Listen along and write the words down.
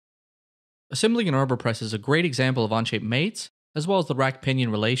Assembling an arbor press is a great example of Onshape mates, as well as the rack-pinion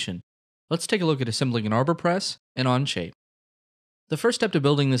relation. Let's take a look at assembling an arbor press in Onshape. The first step to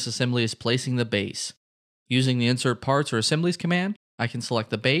building this assembly is placing the base. Using the Insert Parts or Assemblies command, I can select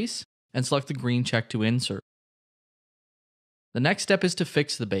the base and select the green check to insert. The next step is to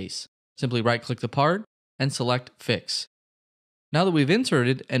fix the base. Simply right-click the part and select Fix. Now that we've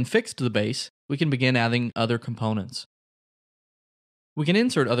inserted and fixed the base, we can begin adding other components. We can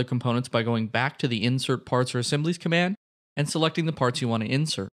insert other components by going back to the Insert Parts or Assemblies command and selecting the parts you want to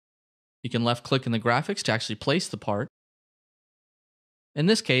insert. You can left-click in the graphics to actually place the part. In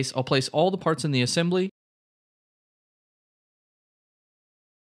this case, I'll place all the parts in the assembly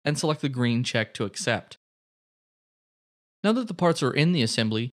and select the green check to accept. Now that the parts are in the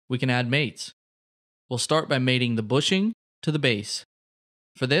assembly, we can add mates. We'll start by mating the bushing to the base.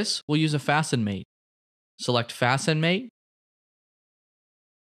 For this, we'll use a fasten mate. Select Fasten Mate,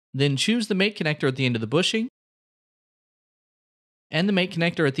 then choose the mate connector at the end of the bushing and the mate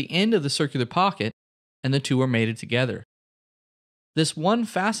connector at the end of the circular pocket, and the two are mated together. This one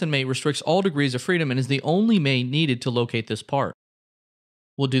fasten mate restricts all degrees of freedom and is the only mate needed to locate this part.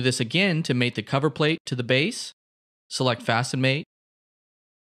 We'll do this again to mate the cover plate to the base. Select Fasten Mate,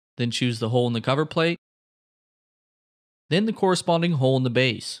 then choose the hole in the cover plate, then the corresponding hole in the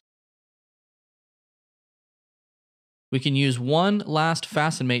base. We can use one last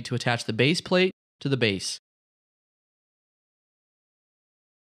fasten mate to attach the base plate to the base.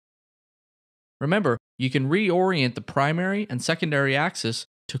 Remember, you can reorient the primary and secondary axis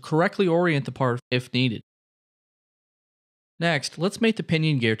to correctly orient the part if needed. Next, let's mate the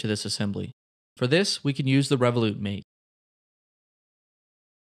pinion gear to this assembly. For this, we can use the Revolute mate.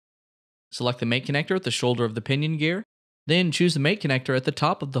 Select the mate connector at the shoulder of the pinion gear, then choose the mate connector at the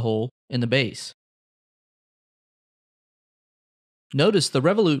top of the hole in the base. Notice the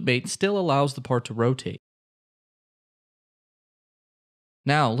Revolute mate still allows the part to rotate.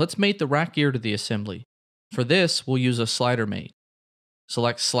 Now, let's mate the rack gear to the assembly. For this, we'll use a slider mate.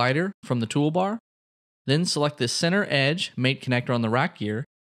 Select Slider from the toolbar, then select the center edge mate connector on the rack gear,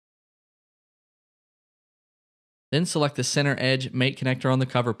 then select the center edge mate connector on the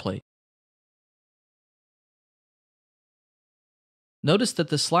cover plate. Notice that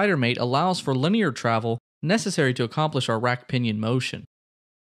the slider mate allows for linear travel necessary to accomplish our rack pinion motion.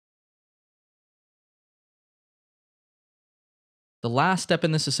 The last step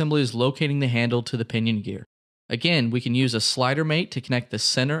in this assembly is locating the handle to the pinion gear. Again, we can use a slider mate to connect the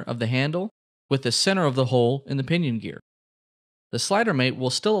center of the handle with the center of the hole in the pinion gear. The slider mate will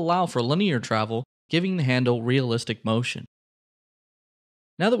still allow for linear travel, giving the handle realistic motion.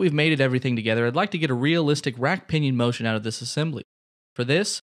 Now that we've mated everything together, I'd like to get a realistic rack pinion motion out of this assembly. For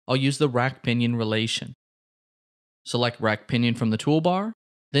this, I'll use the rack pinion relation. Select rack pinion from the toolbar,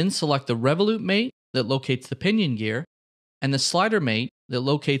 then select the Revolute mate that locates the pinion gear, and the slider mate that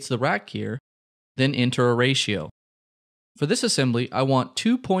locates the rack gear, then enter a ratio. For this assembly, I want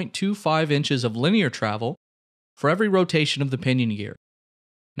 2.25 inches of linear travel for every rotation of the pinion gear.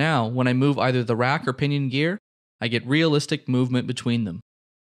 Now, when I move either the rack or pinion gear, I get realistic movement between them.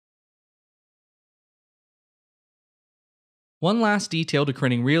 One last detail to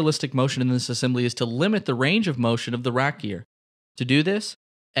creating realistic motion in this assembly is to limit the range of motion of the rack gear. To do this,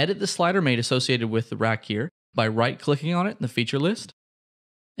 edit the slider mate associated with the rack gear by right-clicking on it in the feature list.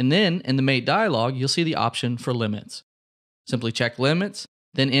 And then, in the mate dialog, you'll see the option for limits. Simply check limits,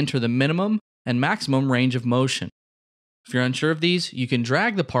 then enter the minimum and maximum range of motion. If you're unsure of these, you can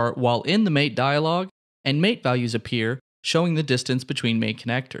drag the part while in the mate dialog, and mate values appear, showing the distance between mate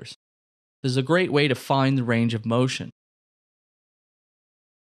connectors. This is a great way to find the range of motion.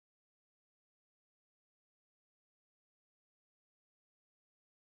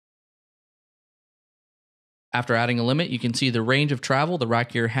 After adding a limit, you can see the range of travel the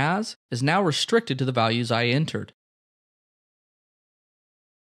rack gear has is now restricted to the values I entered.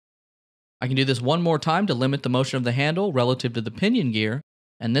 I can do this one more time to limit the motion of the handle relative to the pinion gear,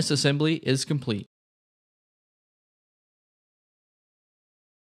 and this assembly is complete.